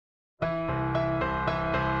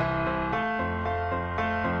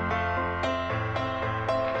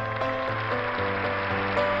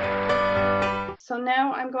So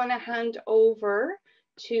now I'm going to hand over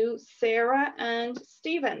to Sarah and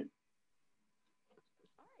Stephen.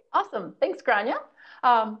 Awesome. Thanks, Grania.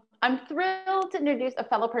 I'm thrilled to introduce a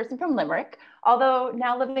fellow person from Limerick, although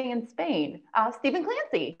now living in Spain, Stephen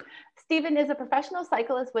Clancy. Stephen is a professional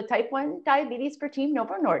cyclist with type 1 diabetes for Team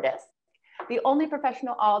Novo Nordisk, the only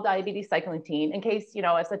professional all diabetes cycling team, in case,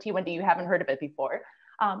 as a T1D, you haven't heard of it before.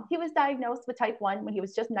 He was diagnosed with type 1 when he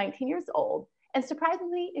was just 19 years old. And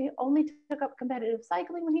surprisingly, he only took up competitive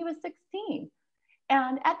cycling when he was 16.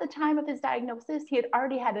 And at the time of his diagnosis, he had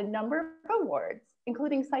already had a number of awards,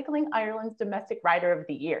 including Cycling Ireland's Domestic Rider of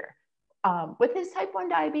the Year. With his type 1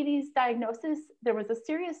 diabetes diagnosis, there was a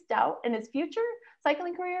serious doubt in his future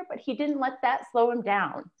cycling career, but he didn't let that slow him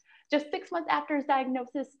down. Just 6 months after his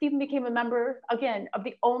diagnosis, Stephen became a member, again, of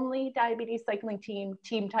the only diabetes cycling team,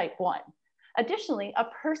 Team Type 1. Additionally, a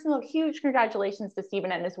personal huge congratulations to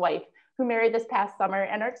Stephen and his wife, who married this past summer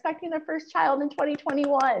and are expecting their first child in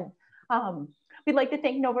 2021. We'd like to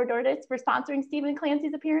thank Novo Nordisk for sponsoring Stephen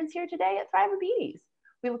Clancy's appearance here today at Thriveabetes.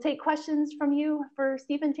 We will take questions from you for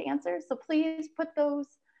Stephen to answer, so please put those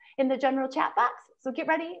in the general chat box. So get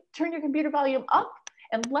ready, turn your computer volume up,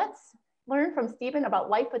 and let's learn from Stephen about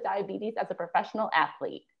life with diabetes as a professional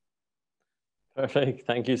athlete. Perfect.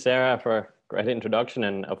 Thank you, Sarah, for a great introduction.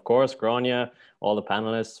 And of course, Grania, all the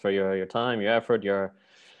panelists for your time, your effort, your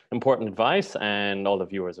important advice, and all the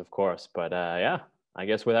viewers, of course. But yeah, I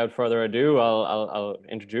guess without further ado, I'll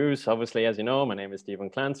introduce, obviously, as you know, my name is Stephen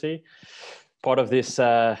Clancy, part of this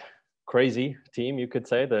crazy team, you could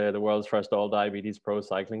say, the world's first all diabetes pro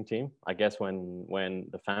cycling team. I guess when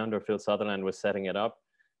the founder, Phil Sutherland, was setting it up,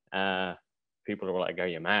 people were like, are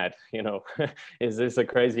you mad? Is this a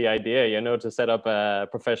crazy idea, to set up a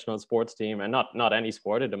professional sports team, and not any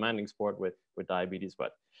sport, a demanding sport with diabetes,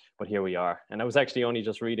 but here we are. And I was actually only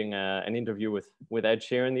just reading an interview with Ed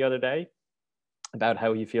Sheeran the other day about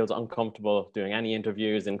how he feels uncomfortable doing any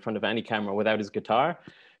interviews in front of any camera without his guitar.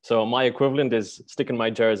 So my equivalent is sticking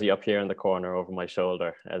my jersey up here in the corner over my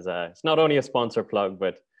shoulder. It's not only a sponsor plug,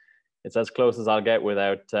 but it's as close as I'll get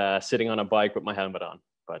without sitting on a bike with my helmet on.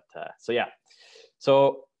 But so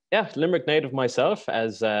yeah, Limerick native myself,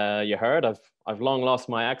 as you heard. I've long lost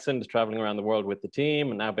my accent traveling around the world with the team,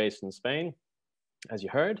 and now based in Spain, as you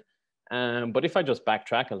heard. But if I just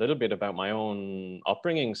backtrack a little bit about my own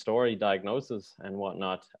upbringing, story, diagnosis, and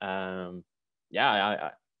whatnot, yeah,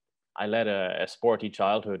 I led a sporty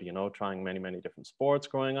childhood, trying many different sports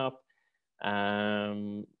growing up.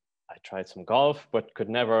 I tried some golf, but could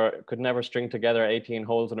never string together 18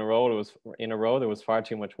 holes in a row. There was far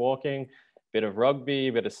too much walking. Bit of rugby,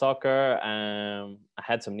 bit of soccer. I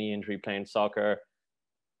had some knee injury playing soccer.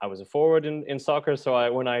 I was a forward in soccer,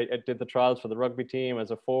 so when I did the trials for the rugby team as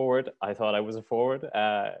a forward, I thought I was a forward.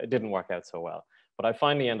 It didn't work out so well. But I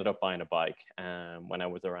finally ended up buying a bike when I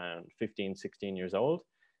was around 15, 16 years old,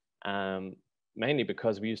 mainly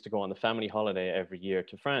because we used to go on the family holiday every year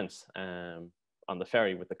to France, on the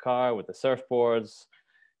ferry with the car, with the surfboards,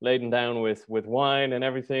 laden down with wine and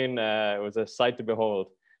everything. It was a sight to behold.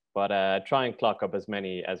 But try and clock up as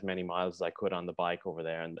many miles as I could on the bike over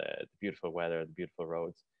there, and the beautiful weather, the beautiful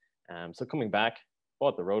roads. So coming back,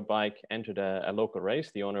 bought the road bike, entered a local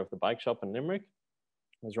race. The owner of the bike shop in Limerick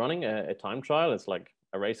was running a time trial. It's like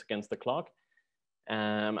a race against the clock.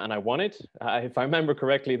 And I won it. If I remember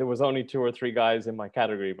correctly, there was only 2 or 3 guys in my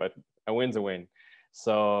category, but a win's a win.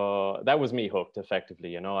 So that was me hooked,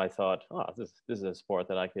 effectively. I thought, oh, this is a sport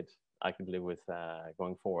that I could live with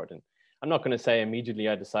going forward. And I'm not going to say immediately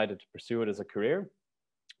I decided to pursue it as a career,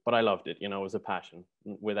 but I loved it. It was a passion,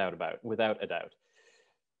 without a doubt.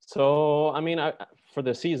 So, I mean, for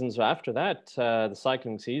the seasons after that, the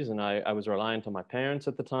cycling season, I was reliant on my parents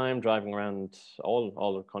at the time, driving around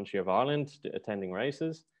all the country of Ireland, attending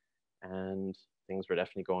races, and things were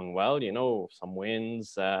definitely going well, some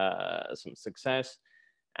wins, some success.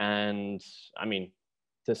 And I mean,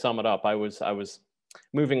 to sum it up, I was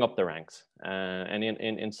moving up the ranks. And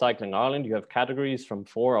in Cycling Ireland, you have categories from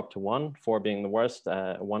 4 up to 1, 4 being the worst,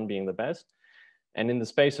 1 being the best. And in the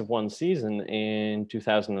space of 1 season in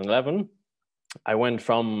 2011, I went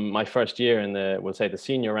from my first year in the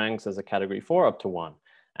senior ranks as a category 4 up to 1.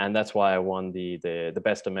 And that's why I won the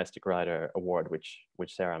Best Domestic Rider award, which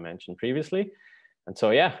Sarah mentioned previously. And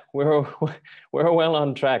so, yeah, we're well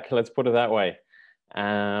on track, let's put it that way.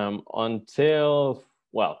 Until,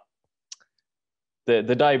 well,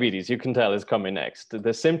 the diabetes, you can tell, is coming next.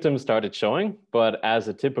 The symptoms started showing, but as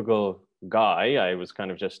a typical guy, I was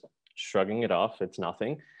kind of just shrugging it off. It's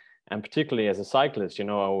nothing. And particularly as a cyclist,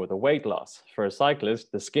 with the weight loss. For a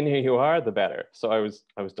cyclist, the skinnier you are, the better. So I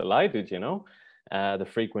was delighted, the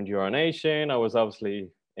frequent urination. I was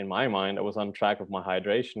obviously in my mind, I was on track with my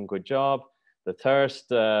hydration, good job. The thirst,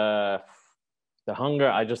 the hunger,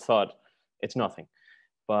 I just thought it's nothing.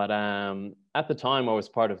 But at the time, I was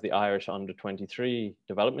part of the Irish under-23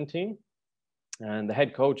 development team. And the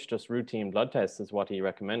head coach just routine blood tests is what he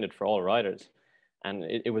recommended for all riders. And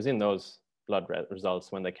it was in those blood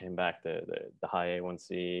results when they came back, the high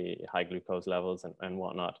A1C, high glucose levels and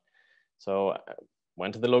whatnot. So I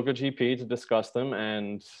went to the local GP to discuss them.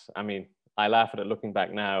 And I mean, I laugh at it looking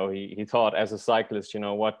back now. He thought, as a cyclist, you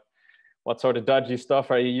know, what sort of dodgy stuff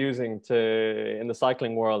are you using in the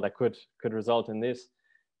cycling world that could result in this?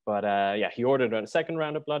 But yeah, he ordered a second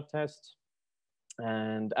round of blood tests.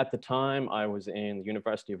 And at the time, I was in the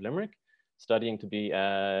University of Limerick studying to be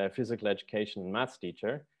a physical education and maths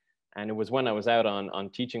teacher. And it was when I was out on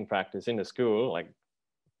teaching practice in the school, like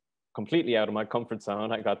completely out of my comfort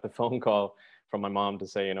zone, I got the phone call from my mom to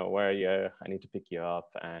say, you know, where are you? I need to pick you up.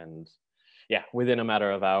 And yeah, within a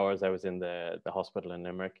matter of hours, I was in the hospital in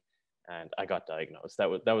Limerick and I got diagnosed. That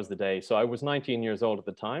was the day. So I was 19 years old at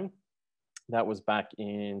the time. That was back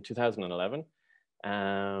in 2011.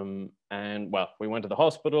 And well, we went to the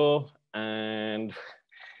hospital, and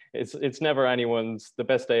it's never the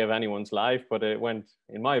best day of anyone's life, but it went,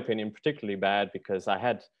 in my opinion, particularly bad because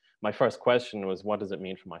my first question was, what does it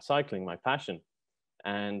mean for my cycling, my passion?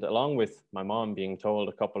 And along with my mom being told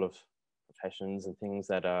a couple of professions and things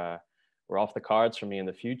that were off the cards for me in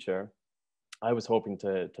the future, I was hoping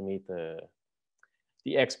to meet the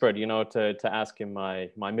expert, you know, to ask him my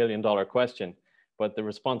 $1 million question. But the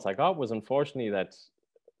response I got was, unfortunately, that,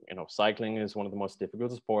 you know, cycling is one of the most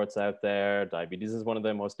difficult sports out there. Diabetes is one of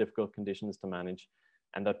the most difficult conditions to manage.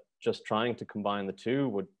 And that just trying to combine the two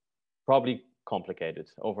would probably overcomplicate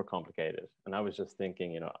it. And I was just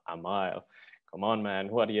thinking, you know, a mile, come on, man,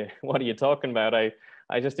 what are you talking about?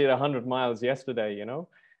 I just did 100 miles yesterday, you know?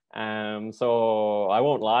 So I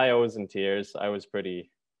won't lie, I was in tears. I was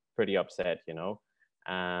pretty upset, you know?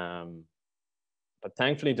 But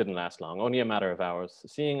thankfully it didn't last long, only a matter of hours.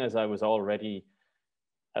 Seeing as I was already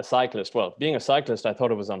a cyclist, well, being a cyclist, I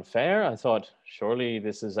thought it was unfair. I thought, surely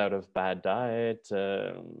this is out of bad diet.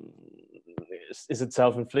 Is it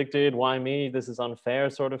self-inflicted? Why me? This is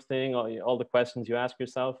unfair, sort of thing. All the questions you ask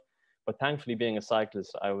yourself. But thankfully, being a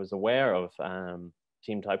cyclist, I was aware of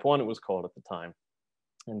Team Type 1, it was called at the time.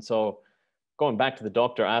 And so going back to the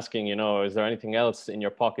doctor asking, you know, is there anything else in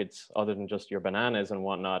your pockets other than just your bananas and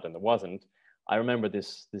whatnot? And there wasn't. I remember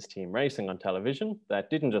this team racing on television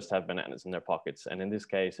that didn't just have bananas in their pockets. And in this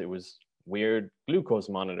case, it was weird glucose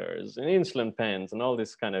monitors and insulin pens and all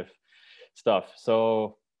this kind of stuff.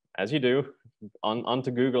 So as you do,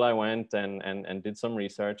 onto Google I went and did some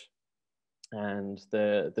research. And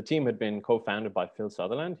the team had been co-founded by Phil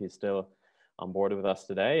Sutherland. He's still on board with us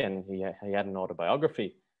today. And he had an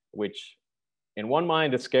autobiography, which in one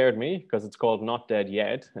mind, it scared me because it's called Not Dead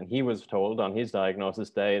Yet. And he was told on his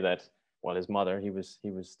diagnosis day that, well, his mother, he was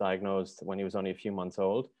diagnosed when he was only a few months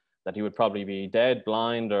old, that he would probably be dead,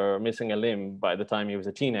 blind, or missing a limb by the time he was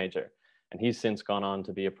a teenager. And he's since gone on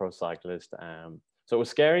to be a pro cyclist. So it was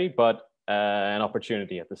scary, but an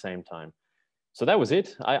opportunity at the same time. So that was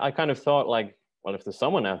it. I kind of thought, like, well, if there's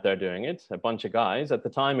someone out there doing it, a bunch of guys. At the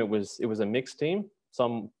time, it was a mixed team,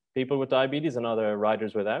 some people with diabetes and other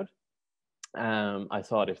riders without. I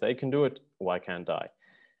thought, if they can do it, why can't I?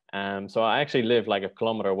 So I actually lived like a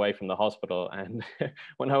kilometer away from the hospital. And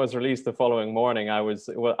when I was released the following morning, I was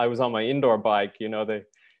on my indoor bike, you know,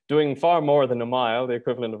 doing far more than a mile, the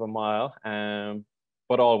equivalent of a mile.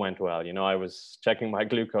 But all went well. You know, I was checking my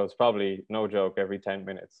glucose, probably no joke, every 10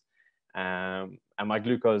 minutes. And my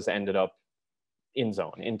glucose ended up in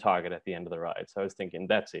zone, in target at the end of the ride. So I was thinking,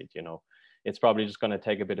 that's it, you know, it's probably just going to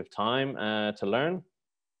take a bit of time to learn,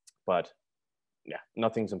 but yeah,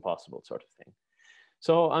 nothing's impossible, sort of thing.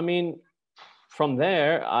 So, I mean, from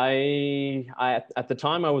there, I at the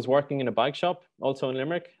time I was working in a bike shop, also in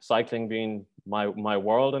Limerick, cycling being my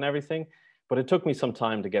world and everything. But it took me some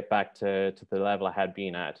time to get back to the level I had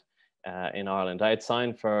been at in Ireland. I had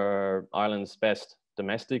signed for Ireland's best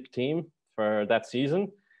domestic team for that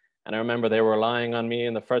season. And I remember they were relying on me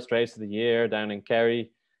in the first race of the year down in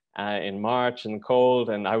Kerry in March in the cold.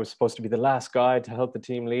 And I was supposed to be the last guy to help the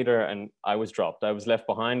team leader. And I was dropped. I was left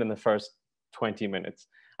behind in the first 20 minutes.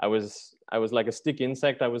 I was like a stick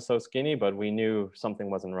insect. I was so skinny, but we knew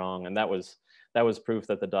something wasn't wrong. And that was proof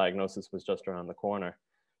that the diagnosis was just around the corner.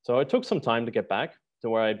 So it took some time to get back to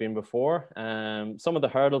where I'd been before. Some of the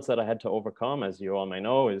hurdles that I had to overcome, as you all may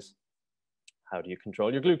know, is how do you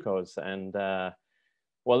control your glucose? And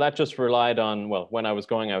Well, that just relied on, well, when I was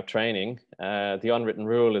going out training, the unwritten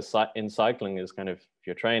rule is in cycling is kind of, if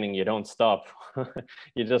you're training, you don't stop.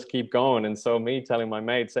 You just keep going. And so me telling my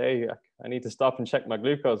mates, hey, I need to stop and check my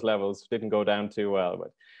glucose levels didn't go down too well,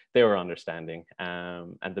 but they were understanding.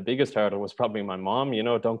 And the biggest hurdle was probably my mom, you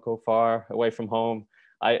know, don't go far away from home.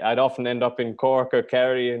 I'd often end up in Cork or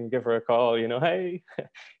Kerry and give her a call, you know, hey,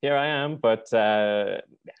 here I am. But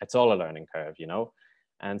it's all a learning curve, you know.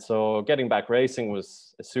 And so getting back racing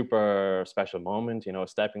was a super special moment, you know, a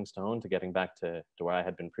stepping stone to getting back to where I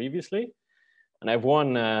had been previously. And I have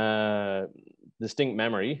one distinct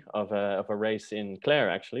memory of a race in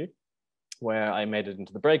Clare, actually, where I made it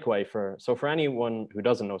into the breakaway. So for anyone who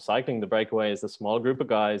doesn't know cycling, the breakaway is a small group of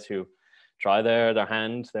guys who try their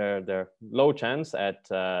hand, their low chance at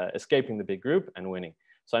escaping the big group and winning.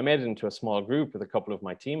 So I made it into a small group with a couple of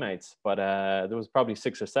my teammates, but there was probably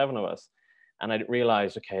 6 or 7 of us. And I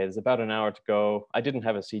realized, okay, there's about an hour to go. I didn't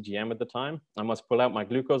have a CGM at the time. I must pull out my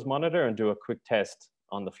glucose monitor and do a quick test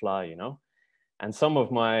on the fly, you know? And some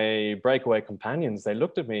of my breakaway companions, they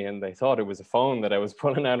looked at me and they thought it was a phone that I was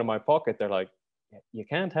pulling out of my pocket. They're like, you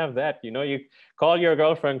can't have that. You know, you call your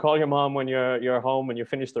girlfriend, call your mom when you're home and you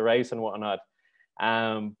finish the race and whatnot.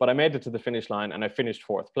 But I made it to the finish line and I finished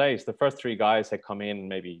 4th place. The first 3 guys had come in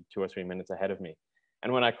maybe 2 or 3 minutes ahead of me.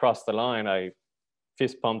 And when I crossed the line, I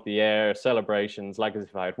fist pumped the air, celebrations, like as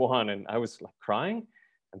if I had won. And I was like crying.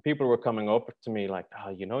 And people were coming up to me like, oh,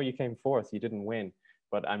 you know, you came 4th, you didn't win.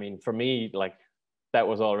 But I mean, for me, like that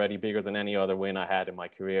was already bigger than any other win I had in my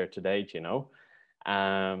career to date, you know?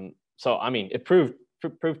 So, I mean, it proved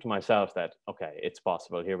to myself that, okay, it's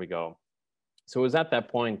possible, here we go. So it was at that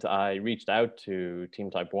point I reached out to Team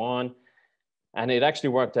Type 1. And it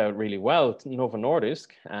actually worked out really well. Novo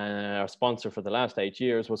Nordisk, our sponsor for the last 8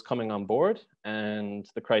 years, was coming on board. And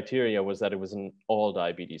the criteria was that it was an all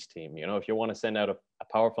diabetes team. You know, if you want to send out a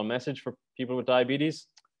powerful message for people with diabetes,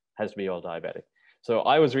 it has to be all diabetic. So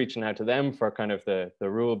I was reaching out to them for kind of the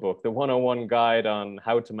rule book, the 101 guide on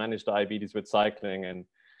how to manage diabetes with cycling. And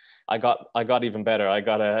I got even better. I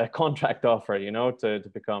got a contract offer, you know, to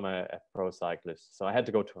become a pro cyclist. So I had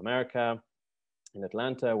to go to America, in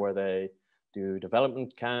Atlanta, where they do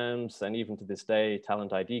development camps, and even to this day,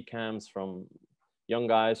 talent ID camps from young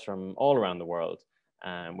guys from all around the world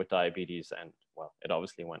with diabetes. And well, it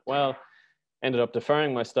obviously went well. Ended up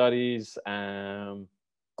deferring my studies,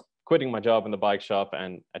 quitting my job in the bike shop,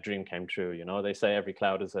 and a dream came true. You know, they say every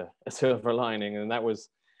cloud is a silver lining, and that was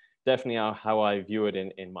definitely how I view it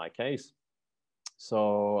in my case.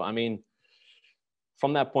 So, I mean,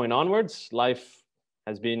 from that point onwards, life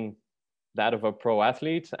has been that of a pro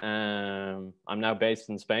athlete. I'm now based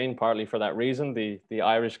in Spain, partly for that reason. The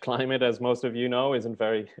Irish climate, as most of you know, isn't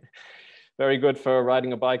very, very good for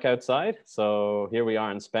riding a bike outside. So here we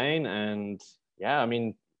are in Spain. And yeah, I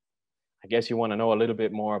mean, I guess you want to know a little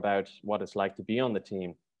bit more about what it's like to be on the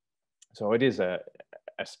team. So it is a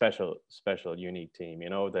special, unique team. You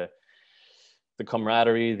know, the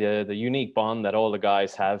camaraderie, the unique bond that all the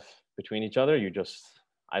guys have between each other.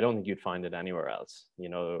 I don't think you'd find it anywhere else. You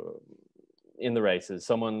know, in the races,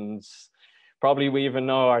 we even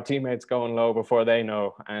know our teammates going low before they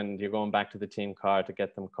know, and you're going back to the team car to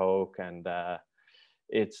get them Coke, and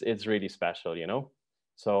it's really special, you know.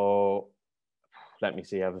 So let me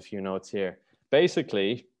see, I have a few notes here.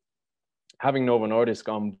 Basically, having Novo Nordisk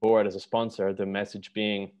on board as a sponsor, the message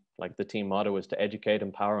being, like, the team motto is to educate,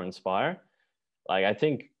 empower, inspire. Like, I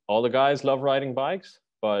think all the guys love riding bikes,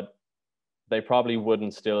 but they probably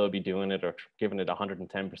wouldn't still be doing it or giving it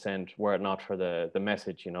 110% were it not for the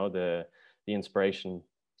message, you know, the inspiration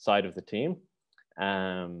side of the team.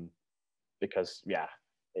 Because yeah,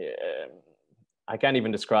 I can't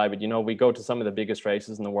even describe it. You know, we go to some of the biggest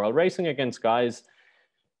races in the world, racing against guys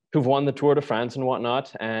who've won the Tour de France and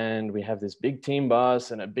whatnot. And we have this big team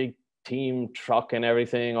bus and a big team truck and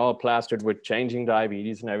everything, all plastered with changing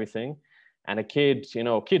diabetes and everything. And a kid, you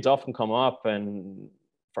know, kids often come up and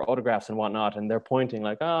for autographs and whatnot, and they're pointing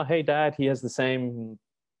like, oh, hey, Dad, he has the same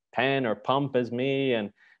pen or pump as me. And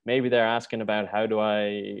maybe they're asking about how do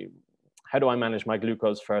I manage my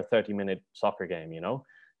glucose for a 30-minute soccer game, you know?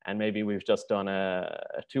 And maybe we've just done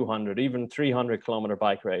a 200, even 300-kilometer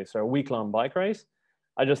bike race or a week-long bike race.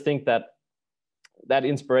 I just think that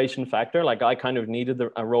inspiration factor, like I kind of needed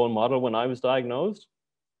a role model when I was diagnosed,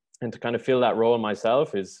 and to kind of fill that role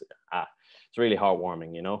myself is, it's really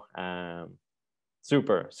heartwarming, you know?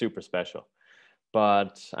 Super, super special.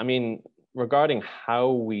 But I mean, regarding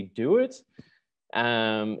how we do it,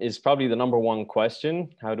 is probably the number one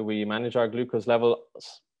question. How do we manage our glucose levels?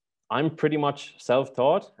 I'm pretty much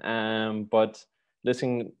self-taught, but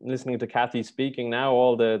listening to Kathy speaking now,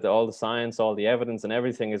 all the science, all the evidence and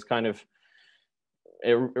everything is kind of,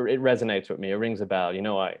 it resonates with me. It rings a bell. You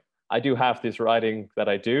know, I do half this riding that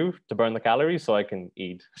I do to burn the calories so I can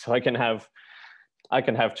eat, so I can have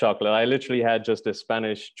chocolate. I literally had just a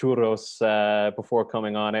Spanish churros before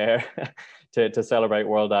coming on air to celebrate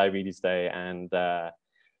World Diabetes Day. And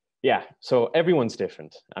yeah, so everyone's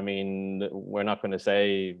different. I mean, we're not going to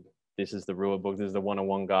say this is the rule book, this is the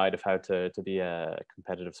 101 guide of how to be a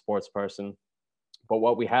competitive sports person. But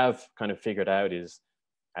what we have kind of figured out is,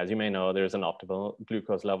 as you may know, there's an optimal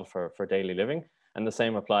glucose level for daily living. And the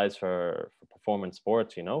same applies for performance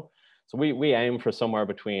sports, you know. So we aim for somewhere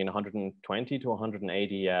between 120 to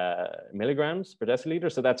 180 milligrams per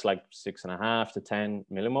deciliter. So that's like 6.5 to 10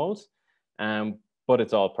 millimoles. But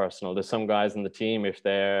it's all personal. There's some guys in the team, if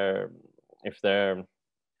they're,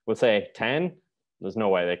 we'll say 10, there's no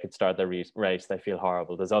way they could start their race. They feel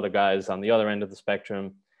horrible. There's other guys on the other end of the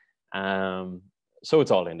spectrum. So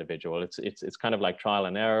it's all individual. It's kind of like trial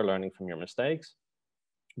and error, learning from your mistakes.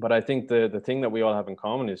 But I think the thing that we all have in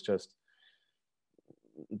common is just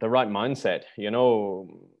the right mindset, you know,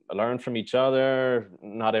 learn from each other.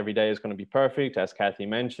 Not every day is going to be perfect. As Kathy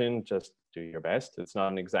mentioned, just do your best. It's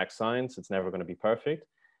not an exact science. It's never going to be perfect.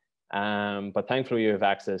 But thankfully you have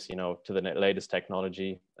access, you know, to the latest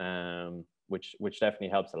technology, which definitely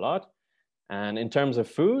helps a lot. And in terms of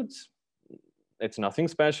foods, it's nothing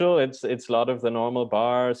special. It's a lot of the normal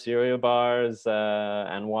bars, cereal bars,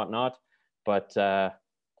 and whatnot, but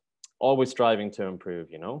always striving to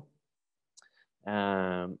improve, you know.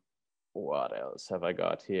 What else have I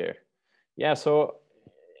got here? Yeah, so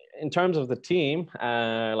in terms of the team,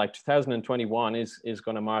 like 2021 is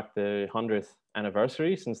going to mark the 100th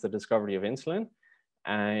anniversary since the discovery of insulin,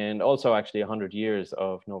 and also actually 100 years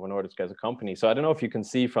of Novo Nordisk as a company. So I don't know if you can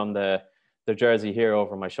see from the jersey here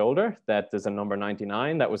over my shoulder that there's a number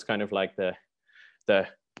 99. That was kind of like the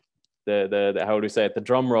how do we say it, the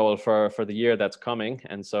drum roll for the year that's coming.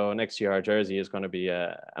 And so next year our jersey is going to be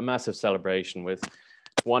a massive celebration with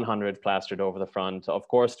 100 plastered over the front, of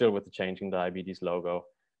course still with the Changing Diabetes logo,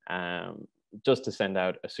 just to send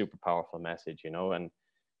out a super powerful message, you know. And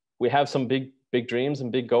we have some big dreams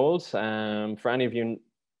and big goals. For any of you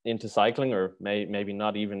into cycling, or maybe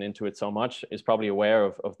not even into it so much, is probably aware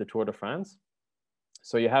of the Tour de France.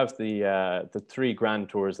 So you have the 3 grand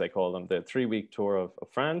tours, they call them, the 3-week tour of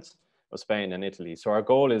France, of Spain and Italy. So our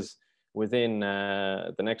goal is within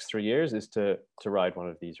the next 3 years is to ride one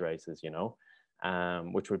of these races, you know,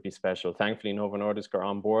 which would be special. Thankfully, Novo Nordisk are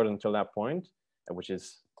on board until that point, which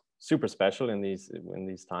is super special in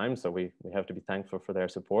these times. So we have to be thankful for their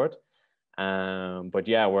support. But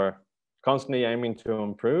yeah, we're constantly aiming to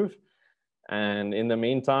improve. And in the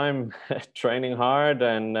meantime, training hard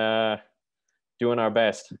and doing our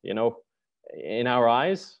best, you know. In our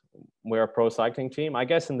eyes, we're a pro cycling team. I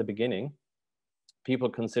guess in the beginning, people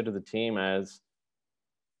consider the team as,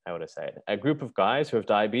 how would I say it, a group of guys who have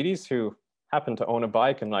diabetes who happen to own a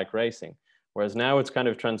bike and like racing. Whereas now it's kind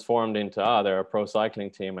of transformed into, they're a pro cycling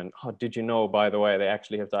team. And did you know, by the way, they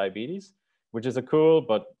actually have diabetes? Which is a cool,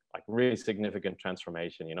 but like really significant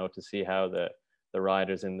transformation, you know, to see how the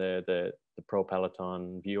riders in the pro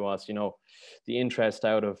peloton view us, you know, the interest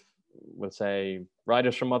out of, we'll say,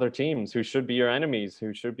 riders from other teams who should be your enemies,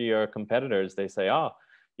 who should be your competitors. They say,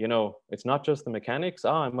 you know, it's not just the mechanics.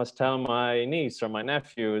 I must tell my niece or my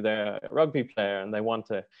nephew they're a rugby player, and they want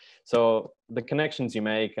to. So the connections you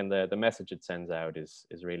make and the message it sends out is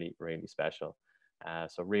really, really special.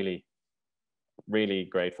 So really, really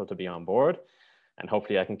grateful to be on board, and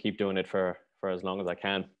hopefully I can keep doing it for as long as I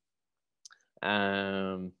can.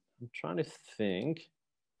 I'm trying to think.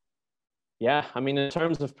 Yeah, I mean, in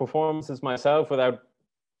terms of performances myself, without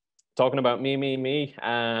talking about me,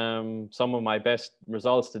 some of my best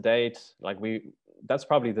results to date, like that's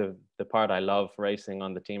probably the part I love racing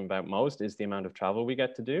on the team about most, is the amount of travel we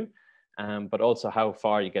get to do, but also how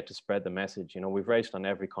far you get to spread the message. You know, we've raced on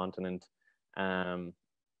every continent.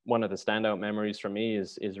 One of the standout memories for me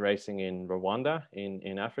is racing in Rwanda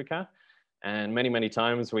in Africa, and many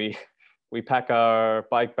times we pack our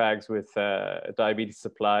bike bags with diabetes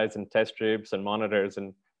supplies and test strips and monitors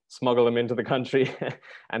and smuggle them into the country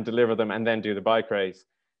and deliver them and then do the bike race.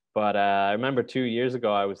 But I remember 2 years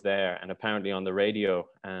ago I was there, and apparently on the radio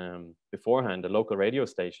beforehand, a local radio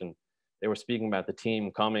station, they were speaking about the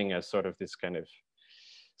team coming as sort of this kind of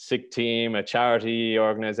sick team, a charity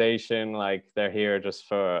organization, like they're here just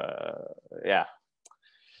for,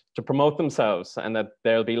 to promote themselves, and that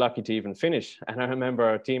they'll be lucky to even finish. And I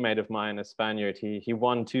remember a teammate of mine, a Spaniard, he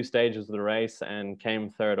won 2 stages of the race and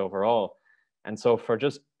came 3rd overall. And so for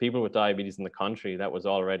just people with diabetes in the country, that was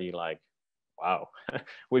already like, wow,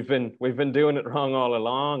 we've been doing it wrong all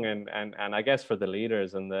along. And I guess for the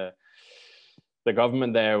leaders and the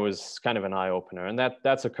government there was kind of an eye opener, and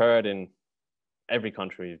that's occurred in every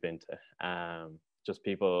country we've been to. Just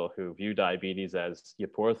people who view diabetes as, you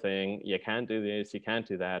poor thing, you can't do this, you can't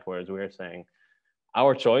do that. Whereas we're saying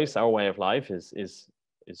our choice, our way of life is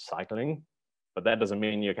cycling, but that doesn't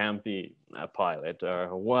mean you can't be a pilot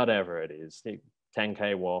or whatever it is,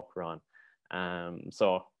 10K walk, run.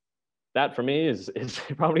 So that for me is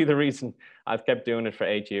probably the reason I've kept doing it for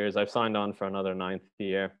 8 years. I've signed on for another 9th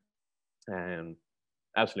year, and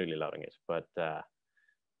absolutely loving it. But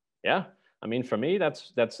yeah, I mean, for me,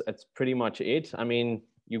 that's pretty much it. I mean,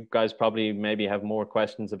 you guys probably maybe have more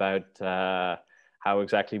questions about how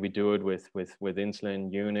exactly we do it with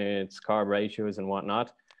insulin units, carb ratios, and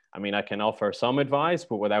whatnot. I mean, I can offer some advice,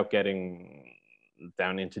 but without getting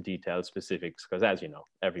down into detailed specifics, because as you know,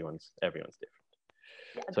 everyone's different.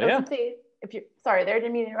 Yeah, so yeah. Say, if you're sorry, there,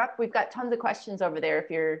 didn't mean to interrupt. We've got tons of questions over there.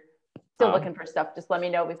 If you're still looking for stuff, just let me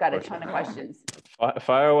know. We've got a ton of questions.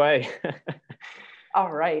 Fire away.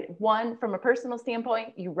 All right. One, from a personal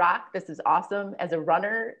standpoint, you rock. This is awesome. As a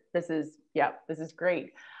runner, this is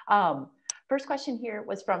great. First question here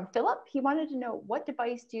was from Philip. He wanted to know, what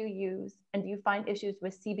device do you use, and do you find issues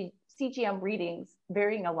with CGM readings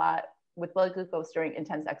varying a lot with blood glucose during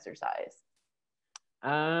intense exercise?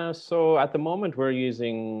 So at the moment, we're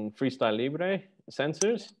using Freestyle Libre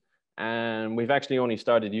sensors, and we've actually only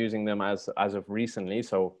started using them as of recently.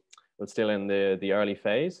 So we're still in the early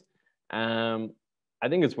phase. I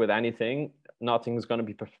think it's with anything, nothing's going to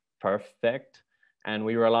be perfect, and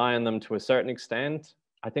we rely on them to a certain extent.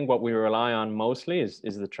 I think what we rely on mostly is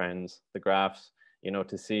the trends, the graphs,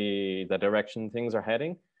 to see the direction things are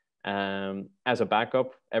heading. As a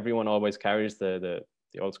backup, everyone always carries the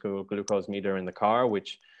old school glucose meter in the car,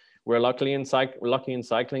 which we're lucky in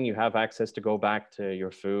cycling. You have access to go back to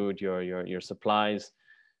your food, your supplies.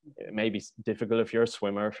 It may be difficult if you're a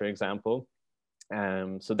swimmer, for example.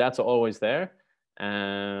 So that's always there.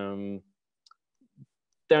 They're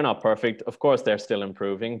not perfect. Of course, they're still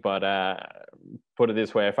improving, but put it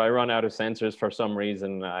this way, if I run out of sensors for some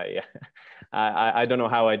reason, I don't know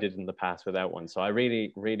how I did in the past without one. So I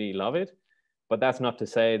really, really love it. But that's not to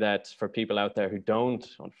say that for people out there who don't,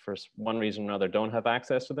 for one reason or another, don't have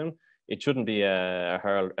access to them, it shouldn't be a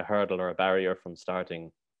hurdle or a barrier from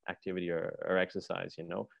starting activity or exercise.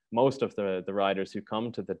 Most of the riders who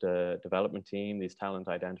come to the development team, these talent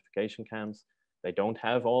identification camps, they don't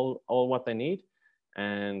have all what they need,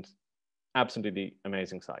 and absolutely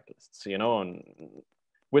amazing cyclists, and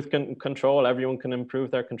with control, everyone can improve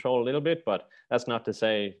their control a little bit, but that's not to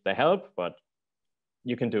say they help, but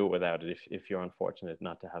you can do it without it if you're unfortunate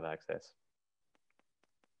not to have access.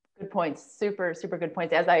 Good points. Super, super good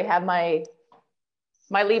points. As I have my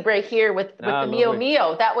Libre here with the Mio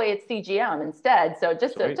Mio, that way it's CGM instead. So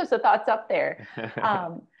just a thoughts up there.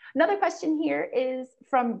 Another question here is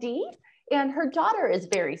from Dee, and her daughter is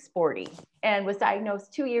very sporty and was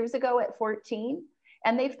diagnosed 2 years ago at 14.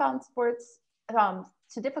 And they found sports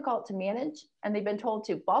too difficult to manage, and they've been told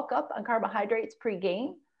to bulk up on carbohydrates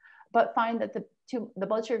pre-game, but find that the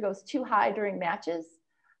blood sugar goes too high during matches.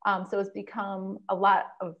 So it's become a lot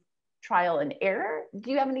of trial and error.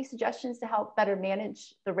 Do you have any suggestions to help better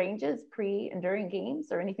manage the ranges pre and during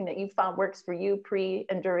games, or anything that you found works for you pre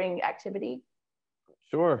and during activity?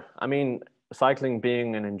 Sure. I mean, cycling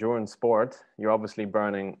being an endurance sport, you're obviously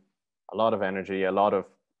burning a lot of energy, a lot of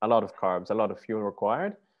carbs, a lot of fuel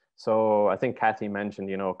required. So I think Kathy mentioned,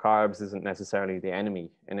 carbs isn't necessarily the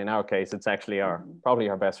enemy, and in our case, it's actually probably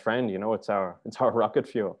our best friend. It's our rocket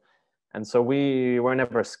fuel, and so we were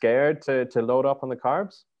never scared to load up on the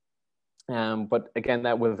carbs. But again,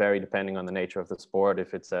 that will vary depending on the nature of the sport.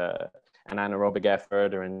 If it's an anaerobic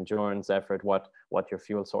effort or endurance effort, what your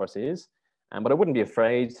fuel source is. But I wouldn't be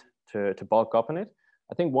afraid to bulk up on it.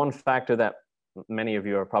 I think one factor that many of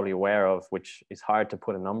you are probably aware of, which is hard to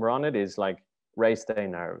put a number on it, is like race day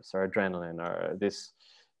nerves or adrenaline or this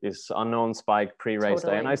unknown spike pre-race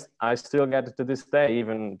day. And I still get it to this day,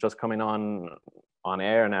 even just coming on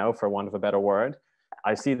air now, for want of a better word.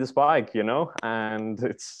 I see the spike, and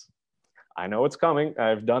I know it's coming.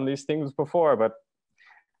 I've done these things before, but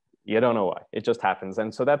you don't know why. It just happens.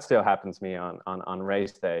 And so that still happens to me on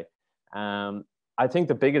race day. I think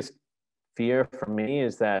the biggest fear for me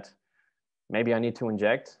is that maybe I need to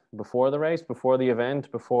inject before the race, before the event,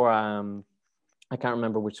 before I can't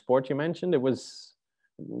remember which sport you mentioned. It was,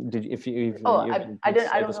 I don't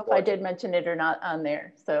know if I did mention it or not on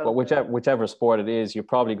there. So, well, whichever sport it is, you're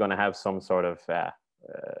probably going to have some sort of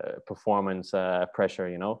performance pressure,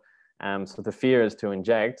 So the fear is to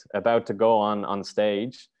inject, about to go on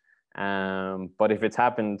stage, But if it's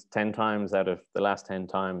happened 10 times out of the last 10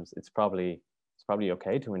 times, it's probably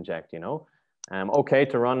okay to inject, you know. Okay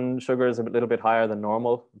to run sugars a little bit higher than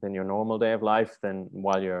normal, than your normal day of life, than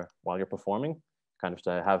while you're performing, kind of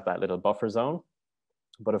to have that little buffer zone.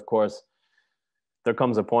 But of course, there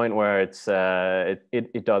comes a point where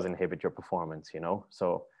it does inhibit your performance, you know.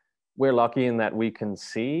 So we're lucky in that we can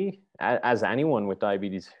see, as anyone with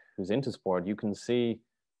diabetes who's into sport, you can see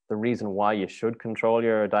the reason why you should control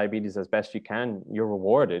your diabetes as best you can. You're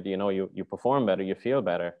rewarded, you know, you perform better, you feel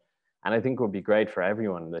better. And I think it would be great for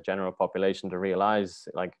everyone, the general population, to realize,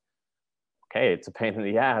 like, okay, it's a pain in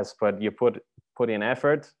the ass, but you put in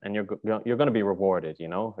effort and you're going to be rewarded, you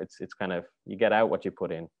know. It's kind of, you get out what you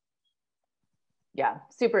put in. Yeah,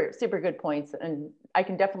 super, super good points. And I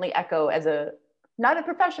can definitely echo, as not a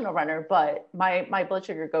professional runner, but my blood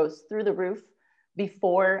sugar goes through the roof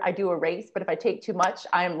before I do a race. But if I take too much,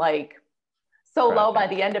 I'm like so low by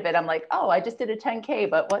the end of it. I'm like, oh, I just did a 10K,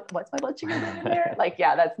 but what's my blood sugar doing there? Like,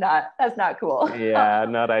 yeah, that's not cool. Yeah,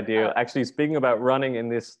 not ideal. Actually, speaking about running, in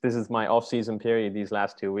this is my off-season period, these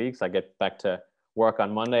last 2 weeks. I get back to work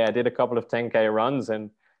on Monday. I did a couple of 10K runs, and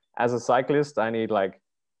as a cyclist, I need like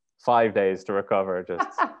 5 days to recover.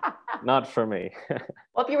 Just not for me.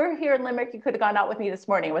 Well, if you were here in Limerick, you could have gone out with me this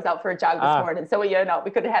morning. I was out for a jog this morning. So, you know,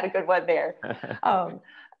 we could have had a good one there.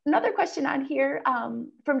 Another question on here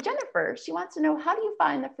from Jennifer. She wants to know, how do you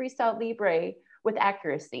find the Freestyle Libre with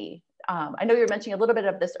accuracy? I know you were mentioning a little bit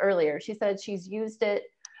of this earlier. She said she's used it,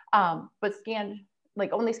 but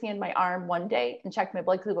only scanned my arm one day and checked my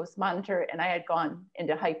blood glucose monitor, and I had gone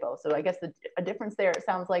into hypo. So I guess a difference there, it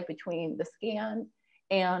sounds like, between the scan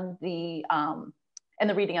and the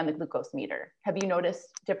reading on the glucose meter. Have you noticed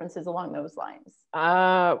differences along those lines?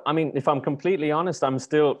 I mean, if I'm completely honest, I'm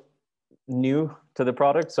still new to the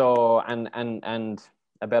product. So, and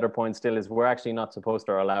a better point still is, we're actually not supposed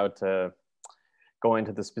or allowed to go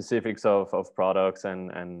into the specifics of products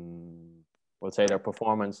and we'll say their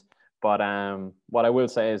performance. But what I will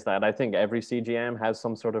say is that I think every CGM has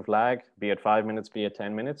some sort of lag, be it 5 minutes, be it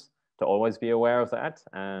 10 minutes, to always be aware of that.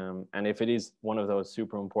 And if it is one of those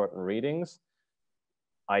super important readings,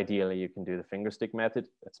 ideally you can do the finger stick method.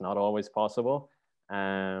 It's not always possible.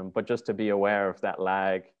 But just to be aware of that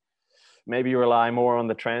lag, maybe you rely more on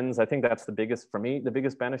the trends. I think that's the biggest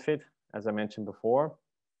benefit, as I mentioned before.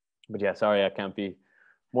 But yeah, sorry, I can't be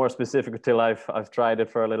more specific until I've tried it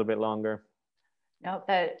for a little bit longer. No,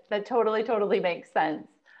 that totally makes sense.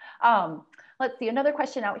 Let's see, another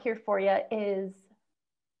question out here for you is,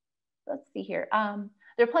 let's see here.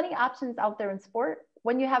 There are plenty of options out there in sport.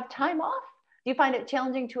 When you have time off, do you find it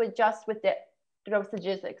challenging to adjust with the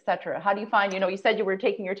dosages, et cetera? How do you find, you said you were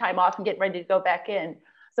taking your time off and getting ready to go back in.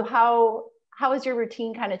 So how has your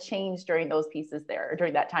routine kind of changed during those pieces there, or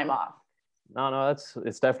during that time off? No,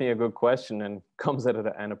 it's definitely a good question, and comes at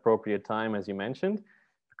an appropriate time, as you mentioned,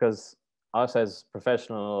 because us as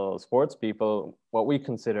professional sports people, what we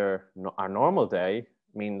consider our normal day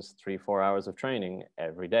means 3-4 hours of training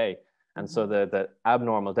every day. And so the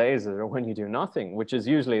abnormal days are when you do nothing, which is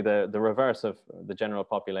usually the reverse of the general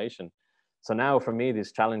population. So now for me,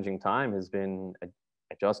 this challenging time has been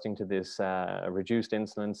adjusting to this reduced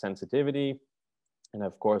insulin sensitivity, and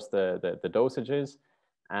of course the dosages.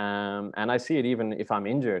 And I see it even if I'm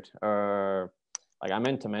injured, or like I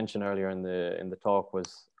meant to mention earlier in the talk,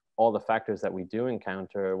 was all the factors that we do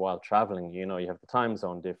encounter while traveling. You have the time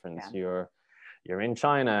zone difference. Yeah. You're in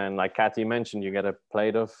China, and like Kathy mentioned, you get a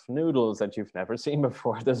plate of noodles that you've never seen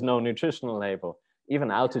before. There's no nutritional label. Even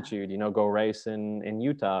altitude, go race in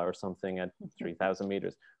Utah or something at 3,000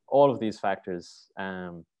 meters. All of these factors,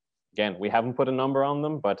 again, we haven't put a number on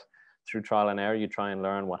them, but through trial and error, you try and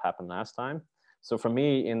learn what happened last time. So for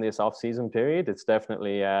me, in this off-season period, it's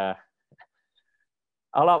definitely a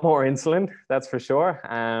lot more insulin, that's for sure.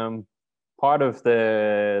 Part of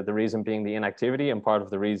the reason being the inactivity, and part of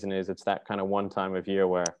the reason is it's that kind of one time of year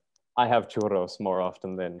where I have churros more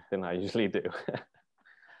often than I usually do.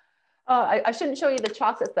 I shouldn't show you the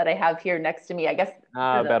chocolates that I have here next to me. I guess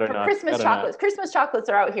better not. Christmas chocolates. Christmas chocolates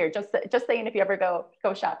are out here. Just saying, if you ever go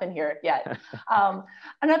shopping here yet.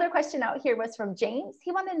 Another question out here was from James.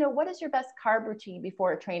 He wanted to know, what is your best carb routine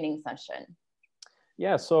before a training session?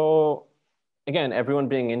 Yeah, so again, everyone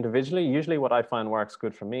being individually, usually what I find works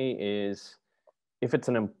good for me is if it's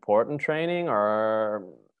an important training or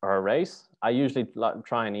a race, I usually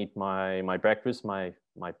try and eat my breakfast, my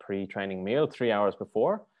pre-training meal 3 hours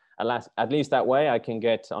before. At least that way I can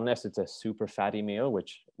get, unless it's a super fatty meal,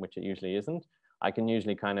 which it usually isn't, I can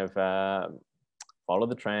usually kind of follow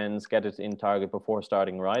the trends, get it in target before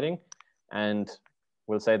starting riding. And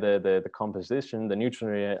we'll say the composition, the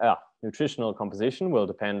nutritional composition will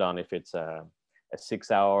depend on if it's a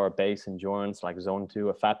 6-hour base endurance like zone 2,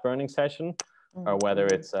 a fat burning session, or whether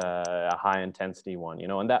it's a high intensity one, you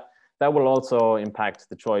know, and that will also impact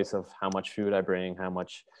the choice of how much food I bring,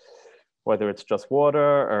 whether it's just water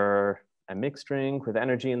or a mixed drink with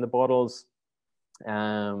energy in the bottles.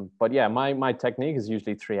 But yeah, my technique is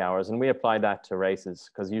usually 3 hours, and we apply that to races,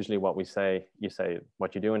 because usually what you say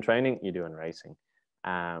what you do in training, you do in racing.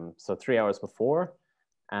 So 3 hours before,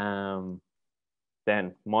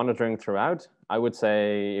 then monitoring throughout. I would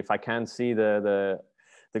say if I can't see the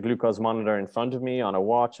glucose monitor in front of me on a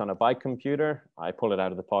watch, on a bike computer, I pull it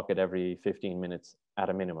out of the pocket every 15 minutes at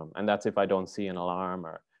a minimum. And that's if I don't see an alarm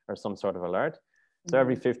or some sort of alert. So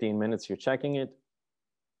every 15 minutes you're checking it.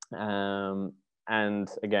 And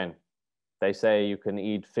again, they say you can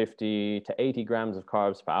eat 50 to 80 grams of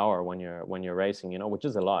carbs per hour when you're racing, you know, which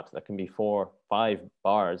is a lot. That can be 4-5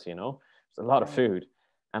 bars, you know, it's a lot of food.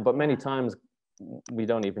 But many times we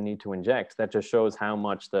don't even need to inject. That just shows how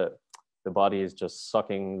much the body is just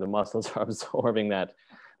sucking, the muscles are absorbing that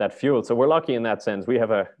fuel. So we're lucky in that sense. We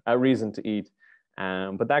have a reason to eat.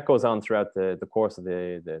 But that goes on throughout the course of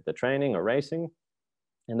the training or racing.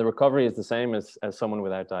 And the recovery is the same as someone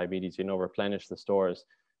without diabetes, you know, replenish the stores,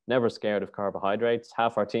 never scared of carbohydrates.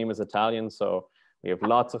 Half our team is Italian, so we have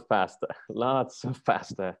lots of pasta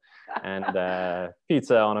and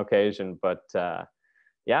pizza on occasion. But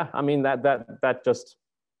yeah, I mean, that just,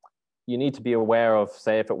 you need to be aware of,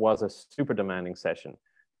 say, if it was a super demanding session,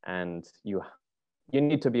 and you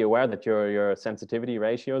need to be aware that your sensitivity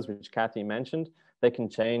ratios, which Kathy mentioned, they can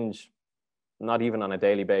change not even on a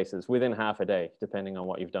daily basis, within half a day, depending on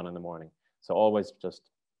what you've done in the morning. So always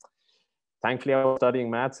just, thankfully I was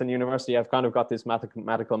studying maths in university. I've kind of got this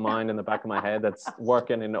mathematical mind in the back of my head that's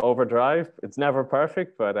working in overdrive. It's never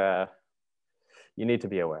perfect, but you need to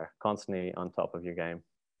be aware, constantly on top of your game.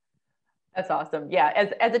 That's awesome. Yeah.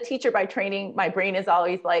 As a teacher by training, my brain is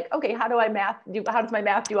always like, okay, how does my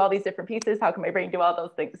math do all these different pieces? How can my brain do all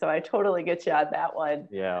those things? So I totally get you on that one.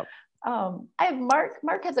 Yeah. I have Mark.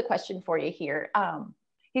 Mark has a question for you here.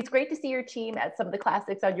 He's great to see your team at some of the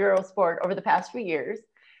classics on Eurosport over the past few years.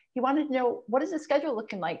 He wanted to know, what is the schedule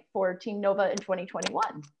looking like for Team Nova in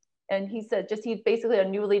 2021? And he said he's basically a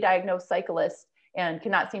newly diagnosed cyclist and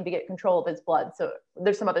cannot seem to get control of his blood. So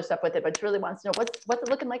there's some other stuff with it, but he really wants to know what's it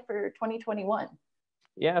looking like for 2021?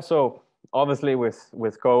 Yeah, so obviously with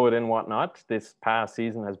COVID and whatnot, this past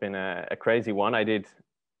season has been a crazy one. I did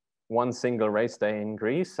one single race day in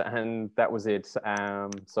Greece, and that was it.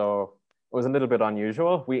 So it was a little bit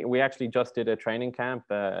unusual. We actually just did a training camp,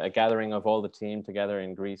 a gathering of all the team together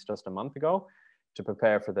in Greece just a month ago to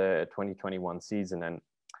prepare for the 2021 season. And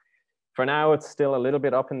for now, it's still a little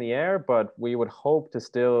bit up in the air, but we would hope to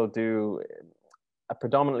still do a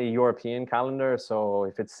predominantly European calendar. So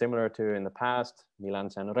if it's similar to in the past,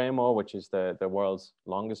 Milan-San Remo, which is the world's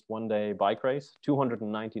longest one-day bike race,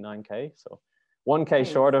 299K. So 1K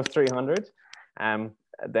short of 300.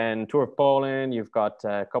 Then Tour of Poland, you've got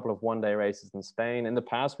a couple of one-day races in Spain. In the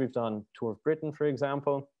past, we've done Tour of Britain, for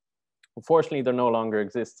example. Unfortunately, there no longer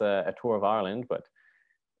exists a Tour of Ireland, but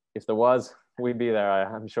if there was, we'd be there,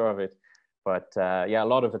 I'm sure of it. But yeah, a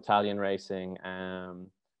lot of Italian racing.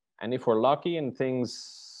 And if we're lucky and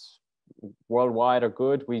things worldwide are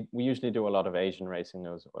good, we usually do a lot of Asian racing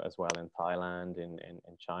as well, in Thailand, in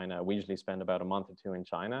China. We usually spend about a month or two in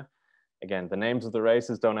China. Again, the names of the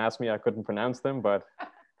races, don't ask me, I couldn't pronounce them, but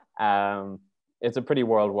it's a pretty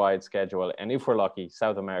worldwide schedule. And if we're lucky,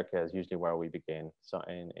 South America is usually where we begin. So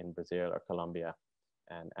in Brazil or Colombia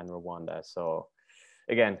and Rwanda. So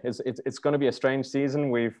again, it's going to be a strange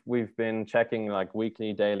season. We've been checking like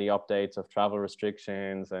weekly, daily updates of travel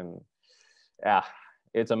restrictions, and yeah,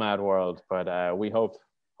 it's a mad world, but we hope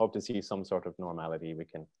to see some sort of normality. We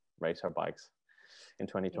can race our bikes in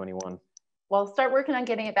 2021. Well, start working on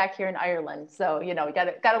getting it back here in Ireland. So, you know, we got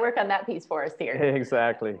to work on that piece for us here.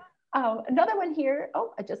 Exactly. Another one here.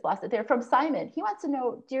 Oh, I just lost it there, from Simon. He wants to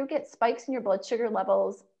know, do you get spikes in your blood sugar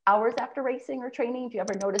levels hours after racing or training? Do you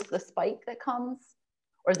ever notice the spike that comes?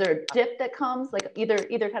 Or is there a dip that comes? Like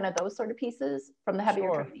either kind of those sort of pieces from the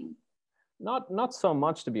heavier training? Not so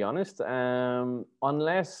much, to be honest,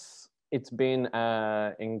 unless it's been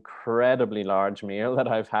an incredibly large meal that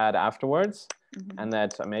I've had afterwards. And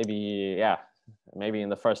that maybe in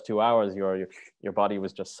the first 2 hours your body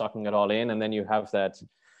was just sucking it all in, and then you have that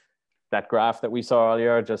graph that we saw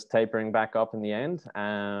earlier just tapering back up in the end.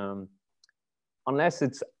 Unless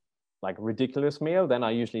it's like ridiculous meal, then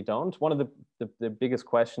I usually don't. One of the biggest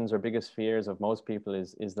questions or biggest fears of most people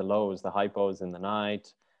is the lows, the hypos in the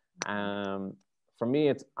night. for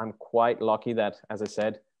me, I'm quite lucky that, as I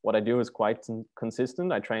said, what I do is quite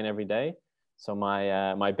consistent. I train every day. So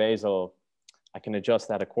my basal, I can adjust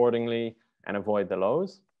that accordingly and avoid the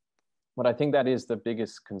lows. But I think that is the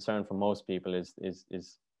biggest concern for most people is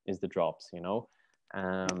the drops, you know.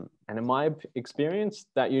 And in my experience,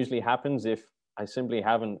 that usually happens if I simply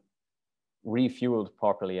haven't refueled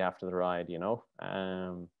properly after the ride, you know.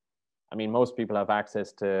 I mean, most people have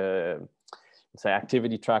access to, say,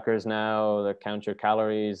 activity trackers now that count your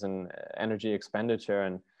calories and energy expenditure,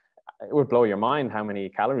 and it would blow your mind how many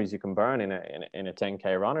calories you can burn in a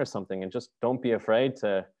 10K run or something. And just don't be afraid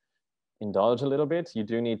to indulge a little bit. You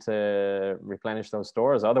do need to replenish those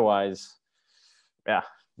stores, otherwise, yeah,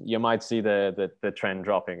 you might see the trend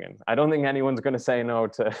dropping. And I don't think anyone's going to say no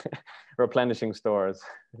to replenishing stores.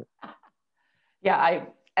 Yeah,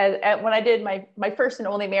 when I did my first and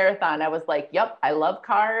only marathon, I was like, yep, I love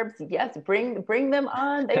carbs. Yes, bring them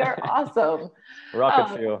on. They are awesome.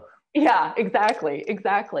 Rocket fuel. Yeah, exactly.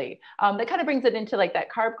 That kind of brings it into like that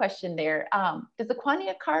carb question there. Does the quantity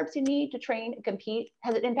of carbs you need to train and compete,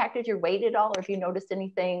 has it impacted your weight at all? Or have you noticed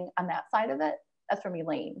anything on that side of it? That's from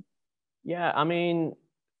Elaine. Yeah, I mean,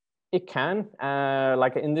 it can.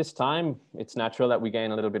 Like in this time, it's natural that we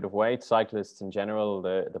gain a little bit of weight. Cyclists in general,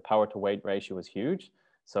 the power to weight ratio is huge.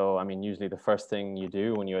 So, I mean, usually the first thing you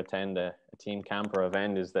do when you attend a team camp or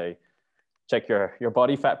event is they check your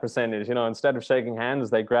body fat percentage. You know, instead of shaking hands,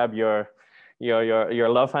 they grab your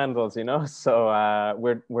love handles. You know, so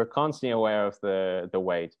we're constantly aware of the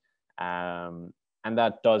weight, and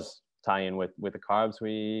that does tie in with the carbs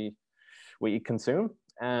we consume.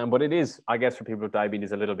 But it is, I guess, for people with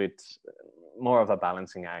diabetes, a little bit more of a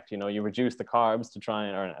balancing act. You know, you reduce the carbs to try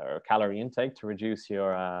or calorie intake to reduce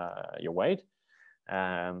your weight.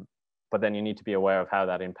 But then you need to be aware of how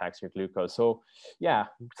that impacts your glucose. So yeah,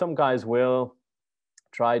 some guys will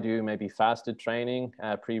try do maybe fasted training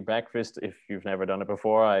pre-breakfast. If you've never done it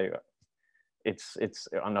before, it's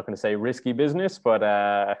I'm not going to say risky business, but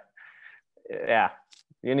yeah,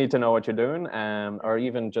 you need to know what you're doing. Or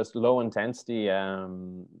even just low intensity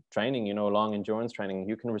training, you know, long endurance training.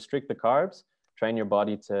 You can restrict the carbs, train your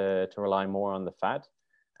body to rely more on the fat.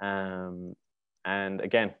 And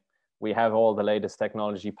again, we have all the latest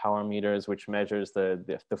technology, power meters, which measures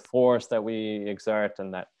the force that we exert,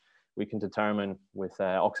 and that we can determine with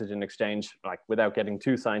oxygen exchange, like without getting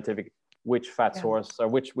too scientific, which fat source or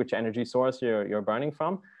which energy source you're burning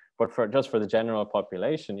from. But for the general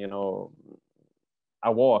population, you know,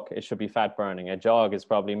 a walk, it should be fat burning. A jog is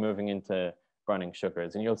probably moving into burning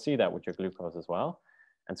sugars, and you'll see that with your glucose as well.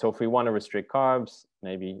 And so if we want to restrict carbs,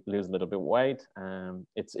 maybe lose a little bit of weight,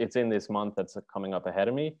 it's in this month that's coming up ahead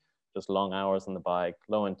of me. Just long hours on the bike,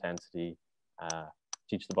 low intensity,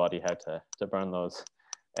 teach the body how to burn those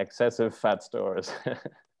excessive fat stores.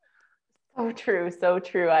 So true, so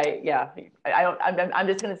true. I'm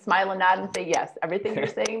just going to smile and nod and say yes. Everything you're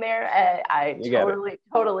saying there, I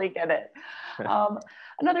totally get it.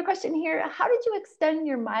 Another question here: how did you extend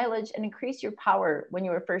your mileage and increase your power when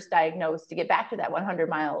you were first diagnosed to get back to that 100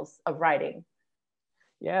 miles of riding?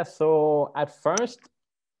 Yeah, so at first,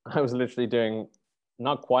 I was literally doing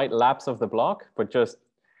not quite laps of the block, but just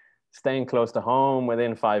staying close to home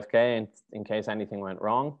within 5K in case anything went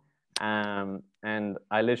wrong. And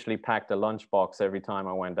I literally packed a lunchbox every time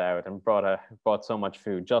I went out and brought so much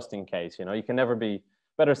food just in case. You know, you can never be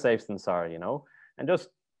better safe than sorry, you know. And just,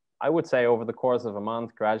 I would say over the course of a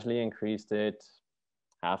month, gradually increased it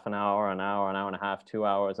half an hour, an hour and a half, 2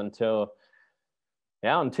 hours until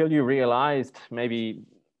you realized maybe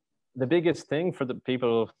the biggest thing for the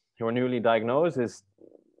people who are newly diagnosed is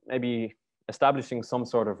maybe establishing some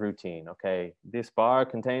sort of routine. Okay, this bar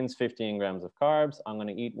contains 15 grams of carbs. I'm going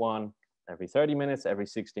to eat one every 30 minutes, every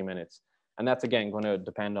 60 minutes. And that's, again, going to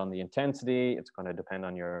depend on the intensity. It's going to depend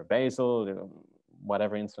on your basal,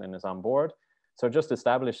 whatever insulin is on board. So just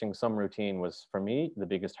establishing some routine was, for me, the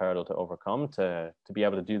biggest hurdle to overcome to be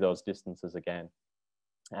able to do those distances again.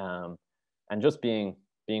 And just being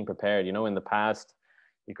prepared. You know, in the past,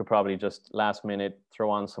 you could probably just last minute throw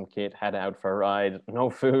on some kit, head out for a ride, no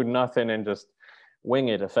food, nothing, and just wing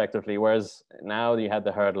it effectively. Whereas now you had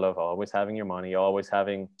the hurdle of always having your money, always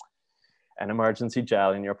having an emergency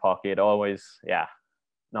gel in your pocket, always,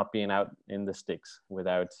 not being out in the sticks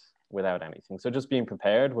without anything. So just being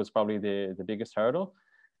prepared was probably the biggest hurdle.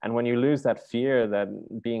 And when you lose that fear, that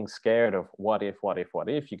being scared of what if,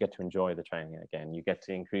 you get to enjoy the training again. You get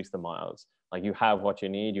to increase the miles. Like, you have what you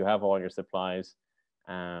need, you have all your supplies.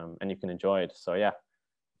 And you can enjoy it. So yeah,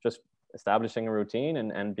 just establishing a routine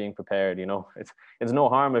and being prepared. You know, it's no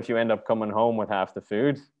harm if you end up coming home with half the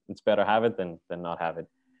food. It's better have it than not have it.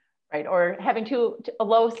 Right, or having a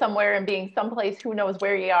low somewhere and being someplace who knows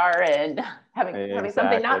where you are, and having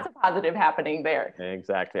something not so positive happening there.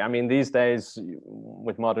 Exactly. I mean, these days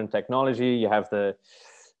with modern technology, you have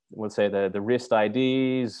we'll say the wrist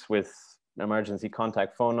IDs with emergency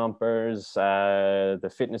contact phone numbers,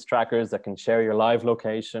 the fitness trackers that can share your live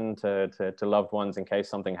location to loved ones in case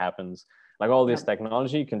something happens. Like all this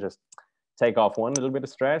technology can just take off one little bit of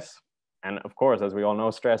stress. And of course, as we all know,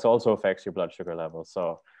 stress also affects your blood sugar levels.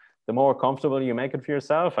 So the more comfortable you make it for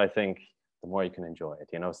yourself, I think the more you can enjoy it.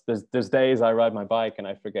 You know, there's days I ride my bike and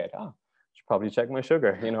I forget, I should probably check my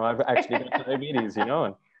sugar. You know, I've actually got diabetes, you know,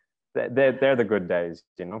 and they're the good days,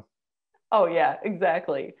 you know. Oh yeah,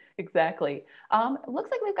 exactly. It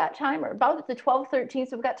looks like we've got time, or about the 12:13,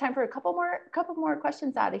 so we've got time for a couple more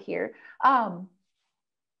questions out of here.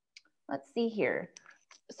 Let's see here.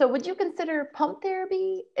 So would you consider pump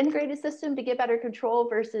therapy integrated system to get better control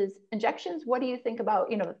versus injections? What do you think about,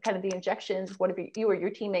 you know, kind of the injections? What have you or your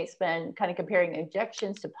teammates been kind of comparing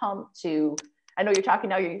injections to pump to, I know you're talking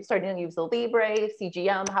now, you're starting to use the Libre,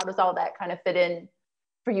 CGM. How does all that kind of fit in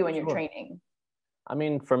for you and your training? I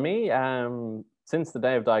mean, for me, since the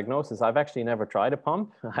day of diagnosis, I've actually never tried a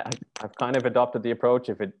pump. I've kind of adopted the approach,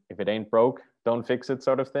 if it ain't broke, don't fix it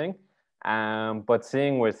sort of thing. But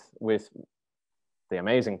seeing with the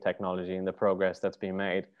amazing technology and the progress that's being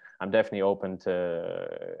made, I'm definitely open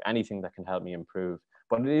to anything that can help me improve.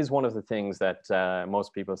 But it is one of the things that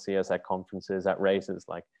most people see us at conferences, at races.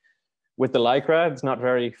 Like with the Lycra, it's not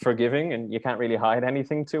very forgiving and you can't really hide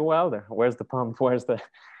anything too well. Where's the pump? Where's the...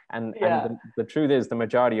 And the truth is the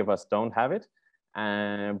majority of us don't have it.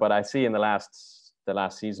 But I see in the last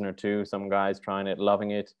season or two, some guys trying it,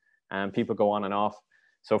 loving it, and people go on and off.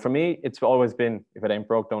 So for me, it's always been, if it ain't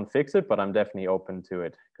broke, don't fix it, but I'm definitely open to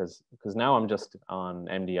it because now I'm just on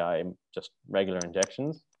MDI, just regular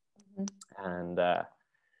injections. And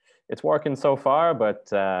it's working so far, but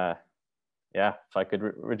yeah, if I could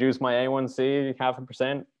reduce my A1C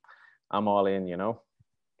 0.5%, I'm all in, you know?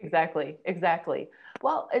 Exactly.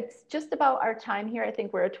 Well, it's just about our time here. I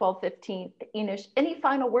think we're at 12:15. Enish, any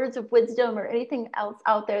final words of wisdom or anything else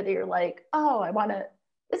out there that you're like, oh,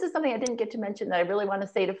 this is something I didn't get to mention that I really want to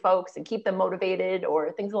say to folks and keep them motivated,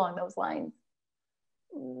 or things along those lines?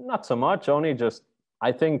 Not so much, only just,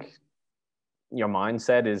 I think your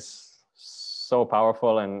mindset is so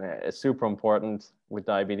powerful and it's super important with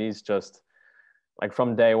diabetes. Just like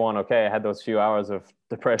from day one, okay, I had those few hours of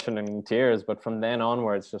depression and tears, but from then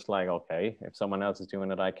onwards, just like, okay, if someone else is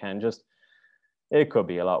doing it, I can it could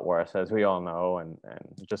be a lot worse, as we all know, and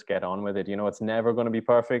just get on with it. You know, it's never going to be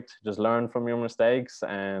perfect. Just learn from your mistakes,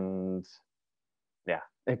 and yeah,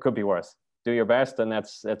 it could be worse. Do your best, and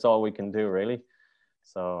that's all we can do, really.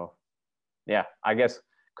 So yeah, I guess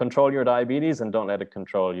control your diabetes and don't let it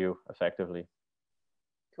control you effectively.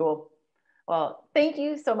 Cool. Well, thank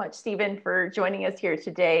you so much, Stephen, for joining us here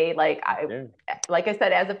today. Like I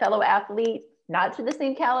said, as a fellow athlete, not to the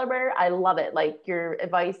same caliber, I love it. Like your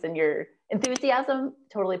advice and your enthusiasm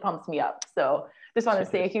totally pumps me up. So just want to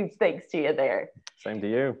say a huge thanks to you there. Same to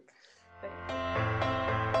you.